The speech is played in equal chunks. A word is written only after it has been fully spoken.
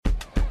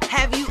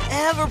Have you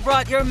ever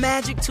brought your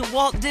magic to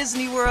Walt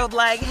Disney World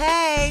like,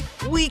 hey,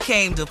 we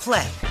came to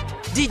play?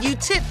 Did you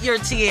tip your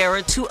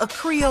tiara to a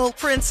Creole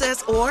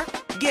princess or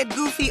get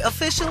goofy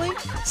officially?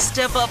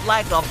 Step up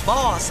like a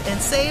boss and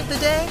save the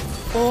day?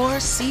 Or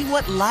see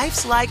what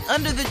life's like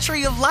under the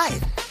tree of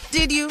life?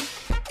 Did you?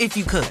 If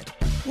you could.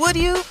 Would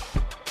you?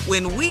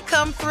 When we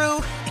come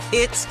through,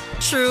 it's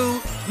true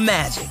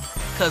magic.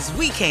 'Cause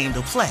we came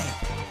to play.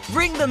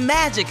 Bring the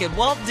magic at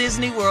Walt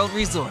Disney World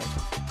Resort.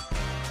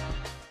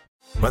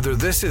 Whether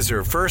this is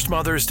her first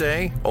Mother's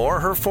Day or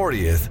her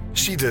 40th,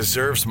 she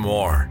deserves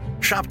more.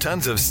 Shop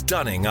tons of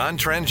stunning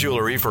on-trend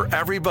jewelry for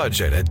every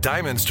budget at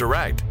Diamonds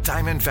Direct.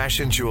 Diamond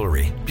fashion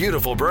jewelry,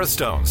 beautiful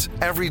birthstones,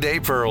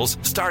 everyday pearls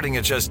starting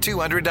at just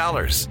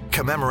 $200.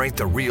 Commemorate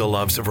the real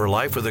loves of her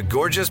life with a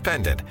gorgeous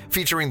pendant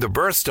featuring the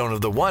birthstone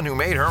of the one who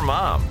made her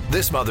mom.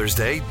 This Mother's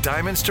Day,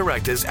 Diamonds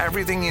Direct is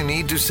everything you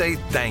need to say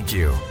thank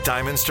you.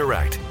 Diamonds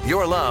Direct,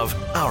 your love,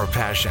 our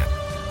passion.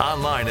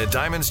 Online at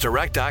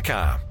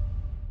diamondsdirect.com.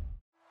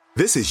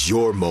 This is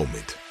your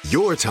moment,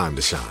 your time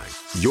to shine,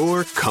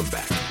 your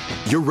comeback.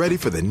 You're ready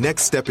for the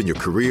next step in your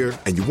career,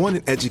 and you want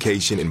an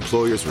education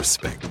employers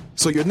respect.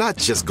 So you're not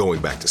just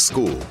going back to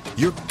school,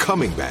 you're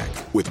coming back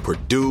with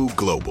Purdue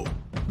Global.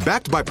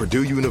 Backed by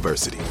Purdue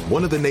University,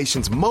 one of the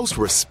nation's most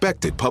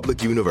respected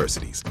public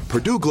universities,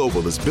 Purdue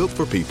Global is built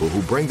for people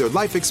who bring their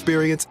life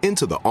experience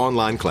into the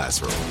online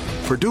classroom.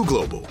 Purdue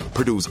Global,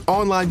 Purdue's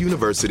online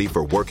university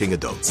for working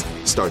adults.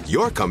 Start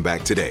your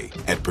comeback today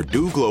at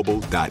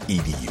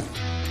purdueglobal.edu.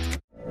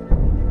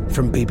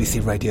 From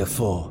BBC Radio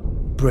 4,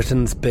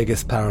 Britain's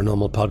biggest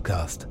paranormal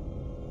podcast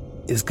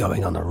is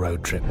going on a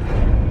road trip.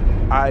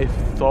 I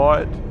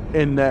thought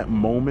in that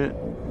moment,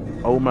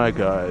 oh my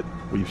God,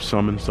 we've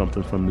summoned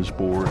something from this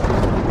board.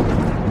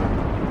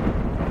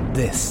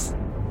 This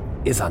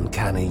is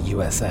Uncanny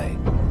USA.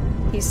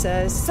 He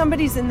says,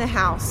 somebody's in the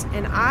house,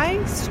 and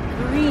I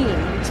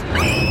screamed.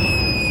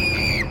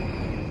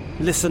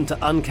 Listen to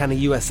Uncanny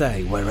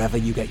USA wherever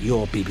you get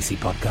your BBC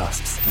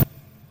podcasts,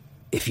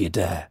 if you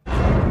dare.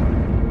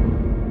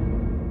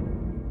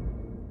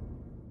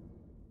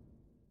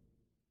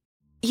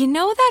 You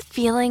know that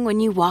feeling when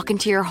you walk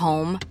into your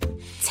home,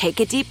 take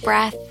a deep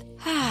breath,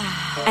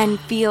 and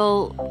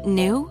feel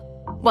new?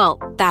 Well,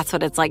 that's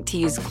what it's like to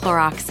use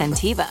Clorox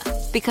Scentiva.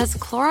 Because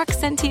Clorox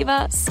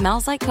Scentiva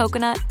smells like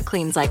coconut,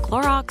 cleans like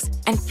Clorox,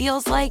 and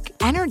feels like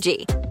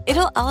energy.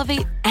 It'll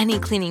elevate any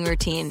cleaning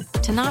routine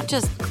to not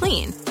just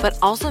clean, but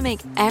also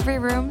make every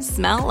room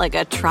smell like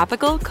a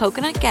tropical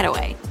coconut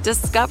getaway.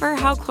 Discover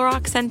how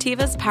Clorox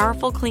Scentiva's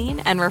powerful clean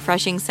and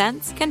refreshing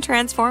scents can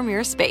transform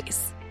your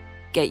space.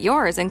 Get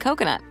yours in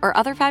coconut or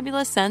other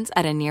fabulous scents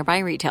at a nearby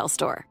retail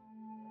store.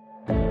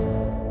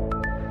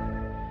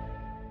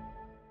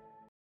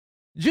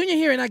 Junior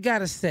here, and I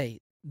gotta say,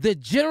 the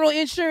General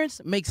Insurance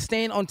makes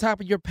staying on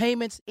top of your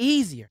payments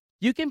easier.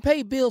 You can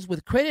pay bills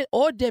with credit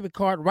or debit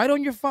card right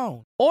on your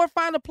phone, or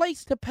find a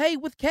place to pay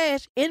with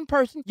cash in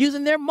person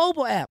using their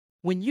mobile app.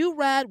 When you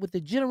ride with the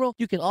General,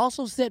 you can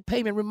also set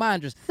payment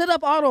reminders, set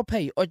up auto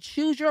pay, or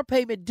choose your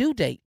payment due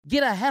date.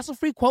 Get a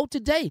hassle-free quote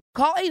today.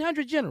 Call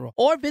 800-GENERAL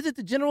or visit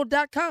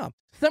thegeneral.com.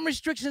 Some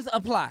restrictions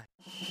apply.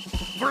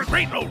 For a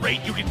great low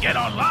rate you can get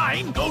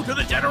online, go to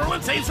the General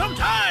and save some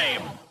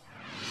time.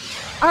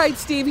 All right,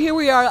 Steve, here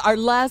we are, our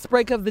last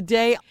break of the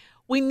day.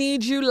 We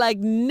need you like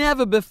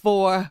never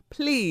before.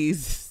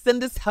 Please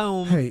send us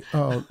home. Hey,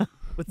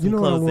 with you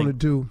know what I want to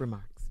do?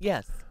 Remarks.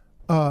 Yes.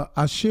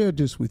 I shared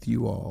this with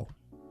you all.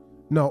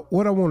 Now,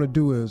 what I want to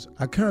do is,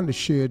 I kind of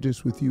shared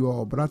this with you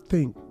all, but I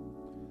think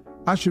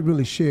I should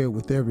really share it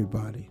with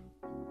everybody.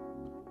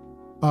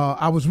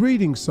 I was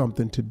reading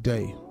something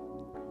today.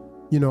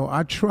 You know,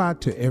 I try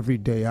to every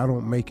day, I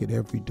don't make it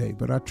every day,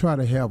 but I try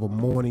to have a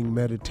morning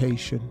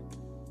meditation.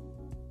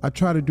 I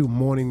try to do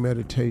morning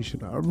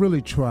meditation. I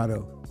really try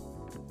to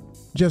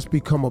just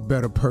become a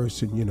better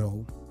person, you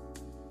know.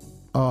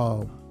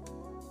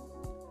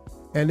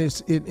 And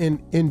it's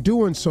in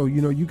doing so,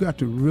 you know, you got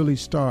to really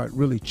start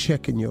really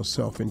checking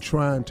yourself and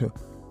trying to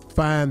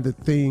find the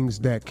things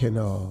that can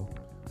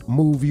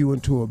move you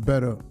into a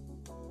better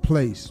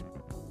place.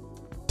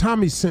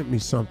 Tommy sent me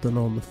something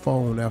on the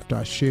phone after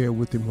I shared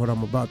with him what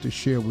I'm about to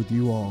share with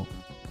you all.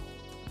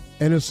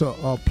 And it's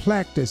a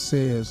plaque that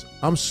says,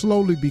 I'm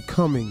slowly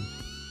becoming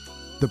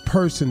the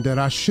person that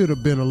I should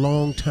have been a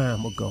long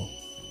time ago.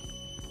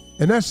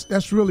 And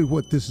that's really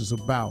what this is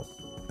about.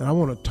 And I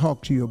want to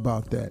talk to you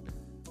about that.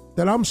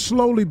 That I'm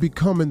slowly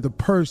becoming the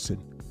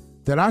person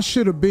that I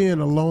should have been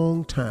a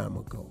long time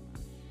ago.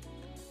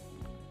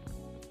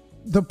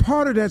 The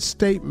part of that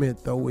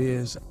statement, though,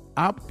 is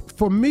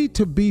for me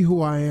to be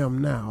who I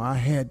am now, I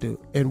had to,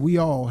 and we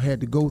all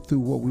had to go through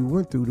what we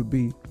went through to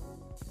be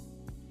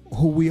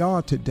who we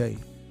are today.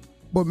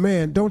 But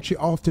man, don't you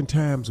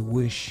oftentimes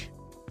wish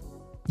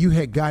you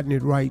had gotten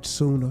it right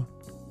sooner?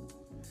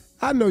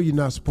 I know you're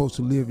not supposed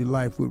to live your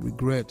life with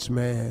regrets,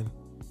 man.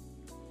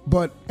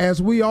 But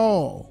as we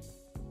all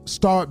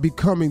start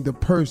becoming the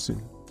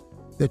person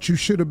that you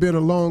should have been a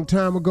long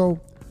time ago,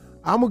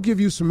 I'm going to give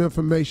you some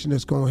information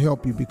that's going to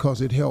help you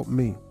because it helped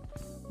me.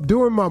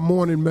 during my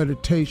morning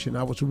meditation,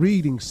 I was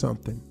reading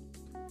something.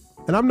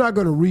 And I'm not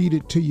going to read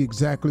it to you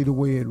exactly the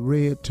way it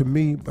read to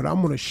me, but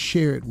I'm going to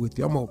share it with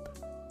you. I'm going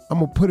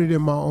to put it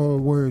in my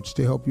own words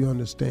to help you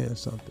understand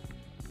something.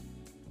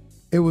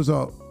 I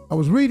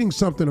was reading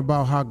something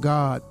about how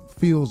God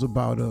feels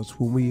about us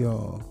when we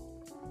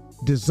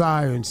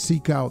desire and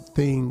seek out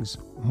things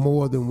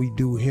more than we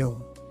do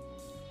him.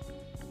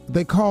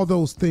 They call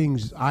those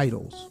things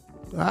idols.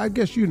 I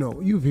guess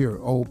you've heard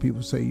old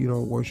people say you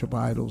don't worship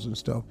idols and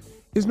stuff.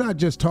 It's not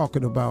just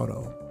talking about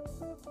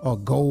a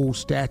gold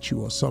statue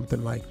or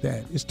something like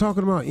that. It's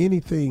talking about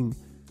anything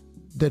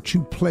that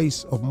you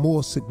place of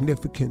more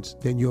significance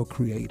than your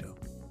creator.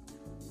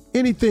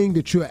 Anything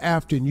that you're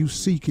after and you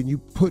seek and you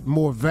put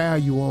more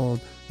value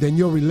on than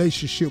your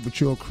relationship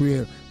with your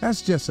creator,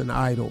 that's just an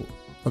idol.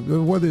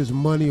 Whether it's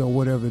money or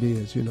whatever it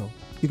is,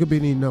 it could be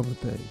any number of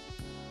things.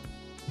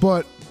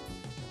 But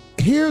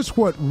here's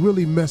what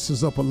really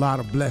messes up a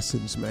lot of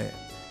blessings, man.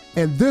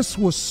 And this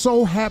was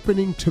so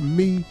happening to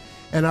me,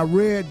 and I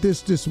read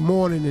this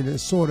morning, and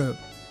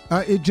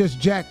it just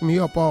jacked me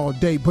up all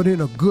day, but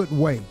in a good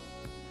way.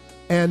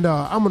 And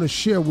I'm going to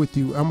share with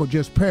you, I'm going to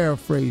just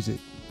paraphrase it.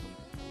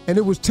 And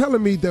it was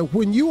telling me that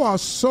when you are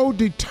so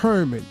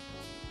determined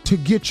to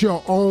get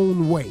your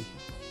own way,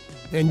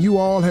 and you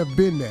all have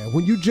been there,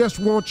 when you just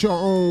want your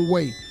own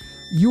way,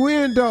 you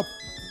end up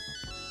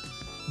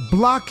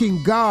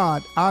blocking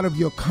God out of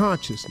your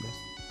consciousness.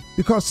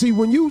 Because see,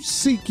 when you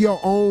seek your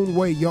own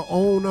way, your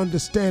own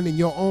understanding,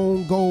 your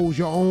own goals,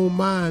 your own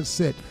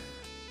mindset,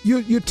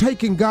 you're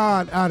taking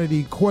God out of the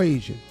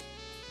equation.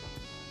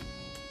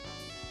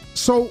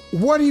 So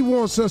what he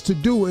wants us to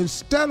do,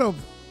 instead of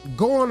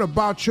going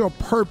about your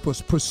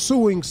purpose,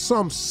 pursuing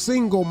some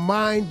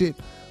single-minded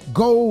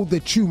goal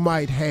that you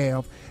might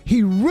have,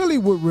 he really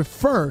would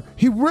prefer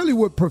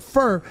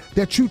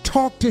that you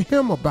talk to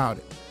him about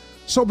it.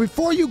 So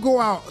before you go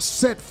out,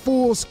 set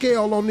full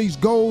scale on these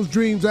goals,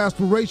 dreams,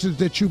 aspirations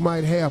that you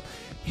might have,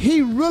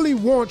 he really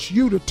wants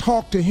you to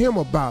talk to him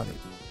about it.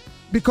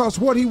 Because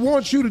what he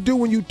wants you to do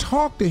when you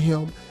talk to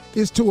him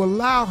is to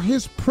allow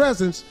his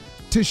presence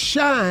to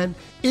shine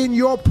in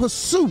your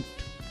pursuit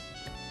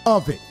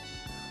of it.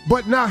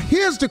 But now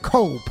here's the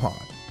cold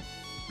part.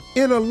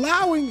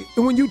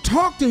 When you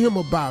talk to him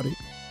about it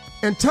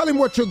and tell him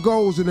what your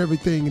goals and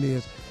everything it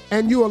is,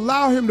 and you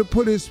allow him to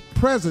put his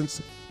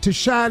presence to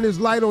shine his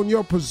light on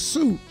your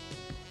pursuit,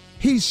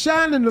 he's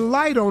shining the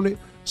light on it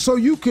so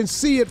you can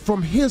see it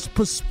from his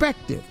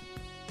perspective.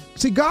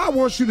 See, God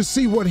wants you to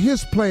see what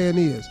his plan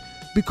is,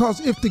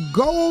 because if the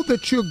goal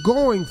that you're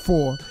going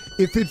for,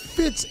 if it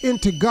fits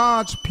into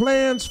God's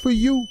plans for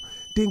you,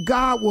 then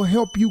God will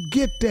help you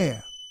get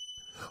there.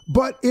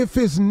 But if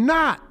it's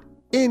not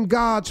in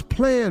God's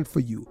plan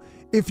for you,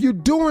 if you're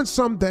doing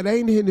something that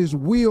ain't in his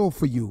will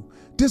for you,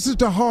 this is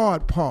the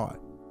hard part.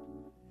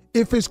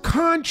 If it's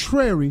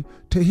contrary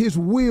to his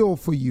will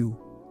for you,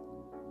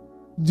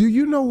 do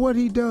you know what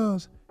he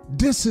does?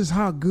 This is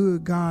how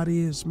good God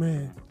is,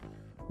 man.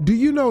 Do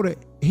you know that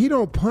he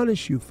don't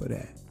punish you for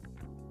that?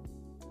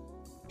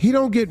 He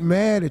don't get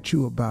mad at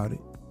you about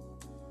it.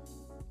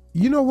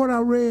 You know what I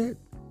read?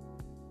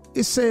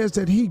 It says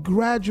that he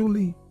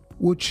gradually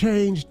will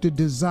change the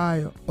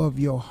desire of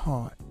your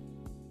heart.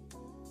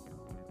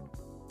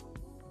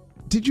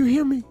 Did you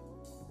hear me?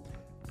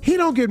 He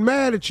don't get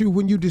mad at you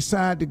when you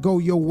decide to go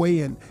your way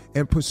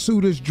and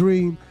pursue this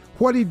dream.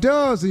 What he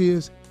does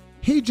is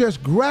he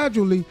just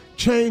gradually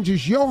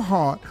changes your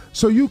heart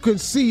so you can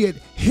see it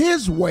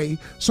his way,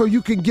 so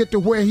you can get to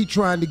where he's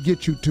trying to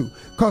get you to.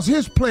 Because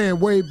his plan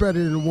way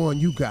better than the one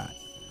you got.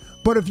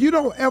 But if you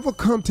don't ever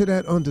come to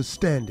that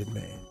understanding,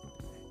 man,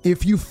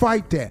 if you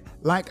fight that,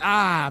 like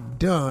I've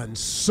done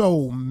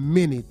so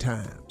many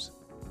times,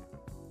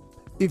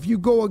 if you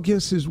go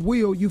against his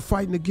will, you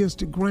fighting against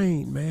the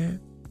grain,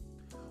 man.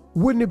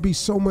 Wouldn't it be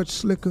so much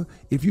slicker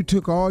if you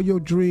took all your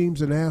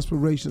dreams and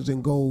aspirations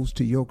and goals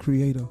to your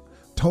creator,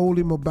 told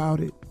him about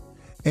it,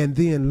 and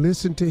then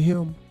listened to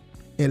him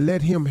and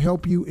let him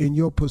help you in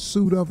your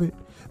pursuit of it?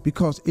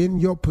 Because in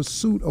your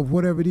pursuit of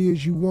whatever it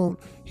is you want,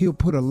 he'll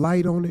put a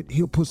light on it,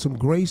 he'll put some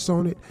grace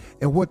on it,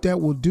 and what that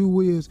will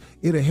do is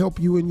it'll help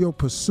you in your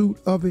pursuit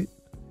of it.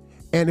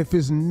 And if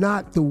it's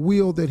not the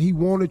will that he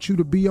wanted you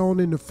to be on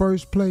in the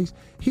first place,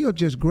 he'll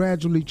just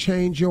gradually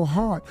change your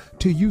heart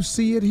till you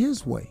see it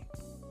his way.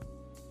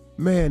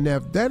 Man, now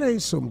if that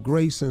ain't some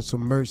grace and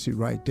some mercy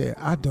right there,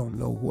 I don't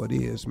know what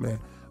is, man.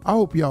 I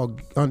hope y'all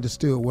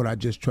understood what I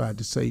just tried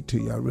to say to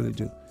you. I really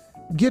do.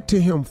 Get to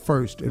him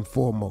first and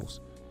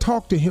foremost.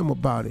 Talk to him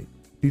about it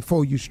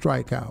before you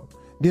strike out.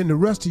 Then the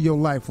rest of your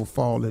life will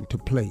fall into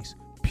place,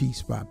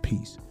 piece by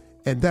piece.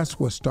 And that's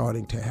what's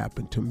starting to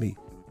happen to me.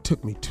 It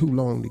took me too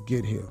long to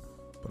get here,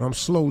 but I'm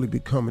slowly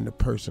becoming the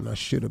person I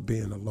should have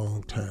been a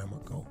long time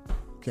ago.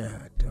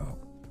 God, dog.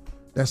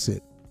 That's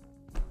it.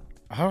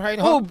 All right.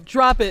 Oh,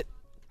 drop it.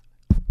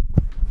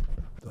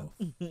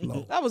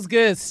 That was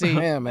good, Steve.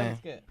 Yeah, man. That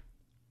was good.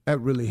 That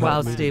really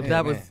helped me. Wow, Steve,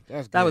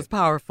 today. that was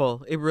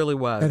powerful. It really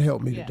was. That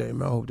helped me today,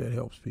 man. I hope that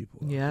helps people.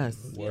 Yes.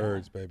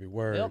 Words, baby,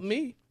 words. Help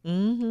me.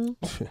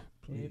 Mm-hmm.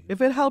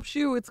 If it helps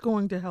you, it's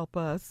going to help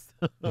us.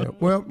 Yeah.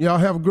 Well, y'all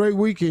have a great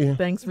weekend.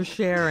 Thanks for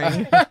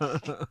sharing.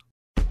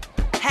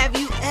 Have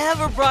you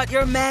ever brought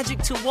your magic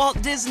to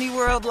Walt Disney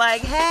World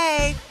like,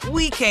 hey,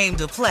 we came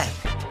to play?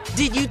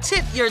 Did you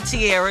tip your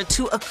tiara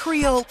to a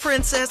Creole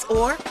princess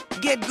or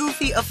get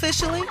goofy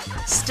officially?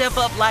 Step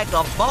up like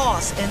a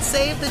boss and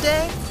save the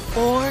day?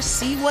 Or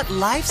see what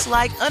life's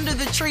like under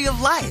the tree of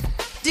life?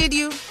 Did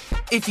you?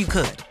 If you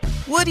could.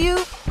 Would you?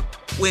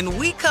 When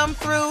we come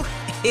through,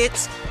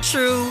 it's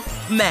true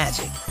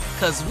magic.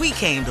 'Cause we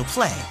came to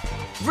play.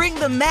 Bring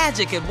the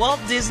magic at Walt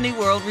Disney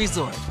World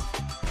Resort.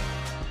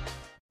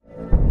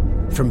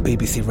 From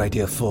BBC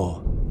Radio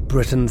 4,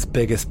 Britain's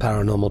biggest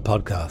paranormal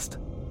podcast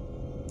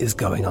is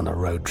going on a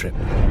road trip.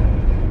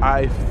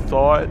 I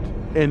thought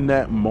in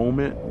that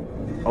moment,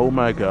 oh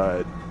my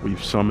God,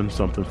 we've summoned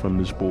something from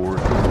this board.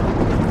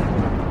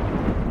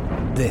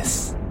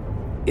 This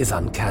is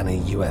Uncanny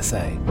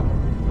USA.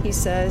 He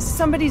says,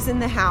 somebody's in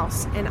the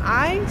house, and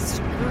I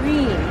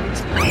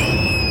screamed.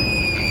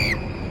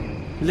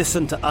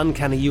 Listen to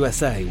Uncanny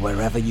USA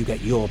wherever you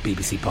get your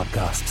BBC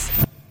podcasts,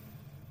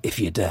 if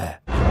you dare.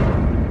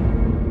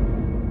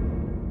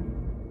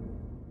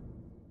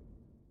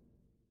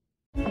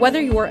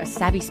 Whether you're a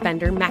savvy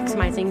spender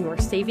maximizing your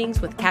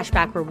savings with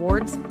cashback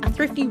rewards, a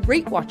thrifty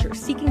rate watcher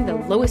seeking the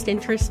lowest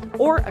interest,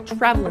 or a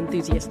travel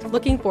enthusiast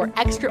looking for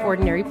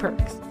extraordinary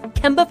perks,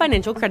 Kemba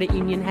Financial Credit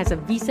Union has a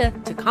visa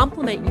to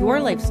complement your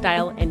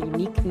lifestyle and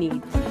unique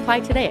needs. Apply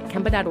today at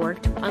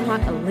Kemba.org to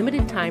unlock a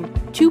limited-time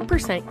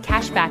 2%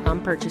 cash back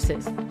on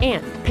purchases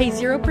and pay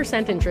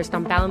 0% interest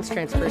on balance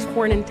transfers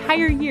for an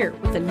entire year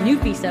with a new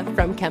visa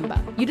from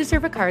Kemba. You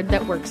deserve a card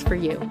that works for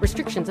you.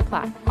 Restrictions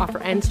apply. Offer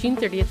ends June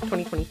 30th,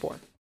 2024.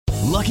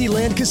 Lucky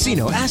Land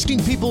Casino,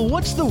 asking people,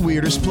 what's the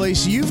weirdest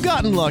place you've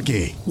gotten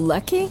lucky?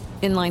 Lucky?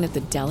 In line at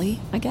the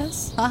deli, I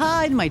guess?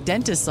 Aha, in my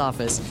dentist's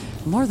office.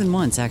 More than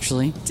once,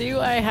 actually.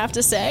 Do I have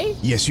to say?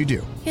 Yes, you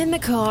do. In the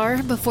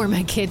car before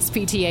my kids'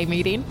 PTA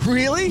meeting.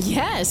 Really?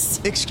 Yes.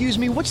 Excuse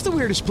me, what's the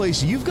weirdest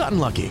place you've gotten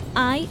lucky?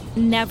 I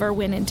never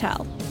win and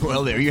tell.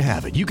 Well, there you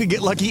have it. You can get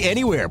lucky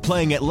anywhere,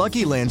 playing at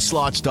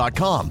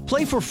LuckyLandSlots.com.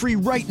 Play for free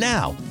right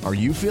now. Are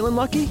you feeling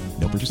lucky?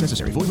 No purchase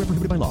necessary. Void where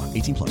prohibited by law.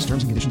 18+.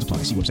 Terms and conditions apply.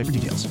 See website for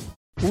details.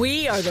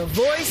 We are the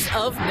voice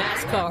of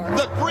NASCAR.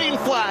 The green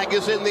flag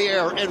is in the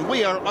air, and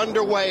we are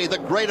underway. The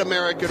Great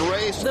American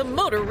Race. The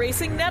Motor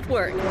Racing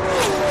Network.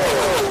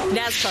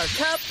 NASCAR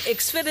Cup,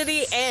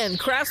 Xfinity, and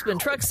Craftsman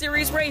Truck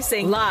Series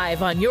Racing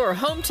live on your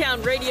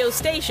hometown radio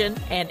station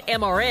and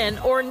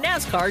MRN or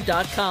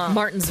NASCAR.com.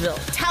 Martinsville,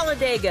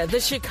 Talladega, the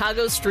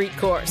Chicago Street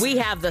Course. We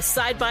have the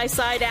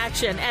side-by-side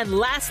action and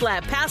last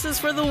lap passes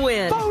for the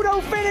win.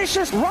 Photo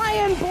finishes.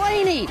 Ryan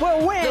Blaney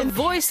will win. The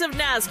voice of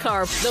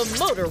NASCAR, the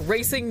Motor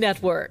Racing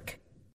Network.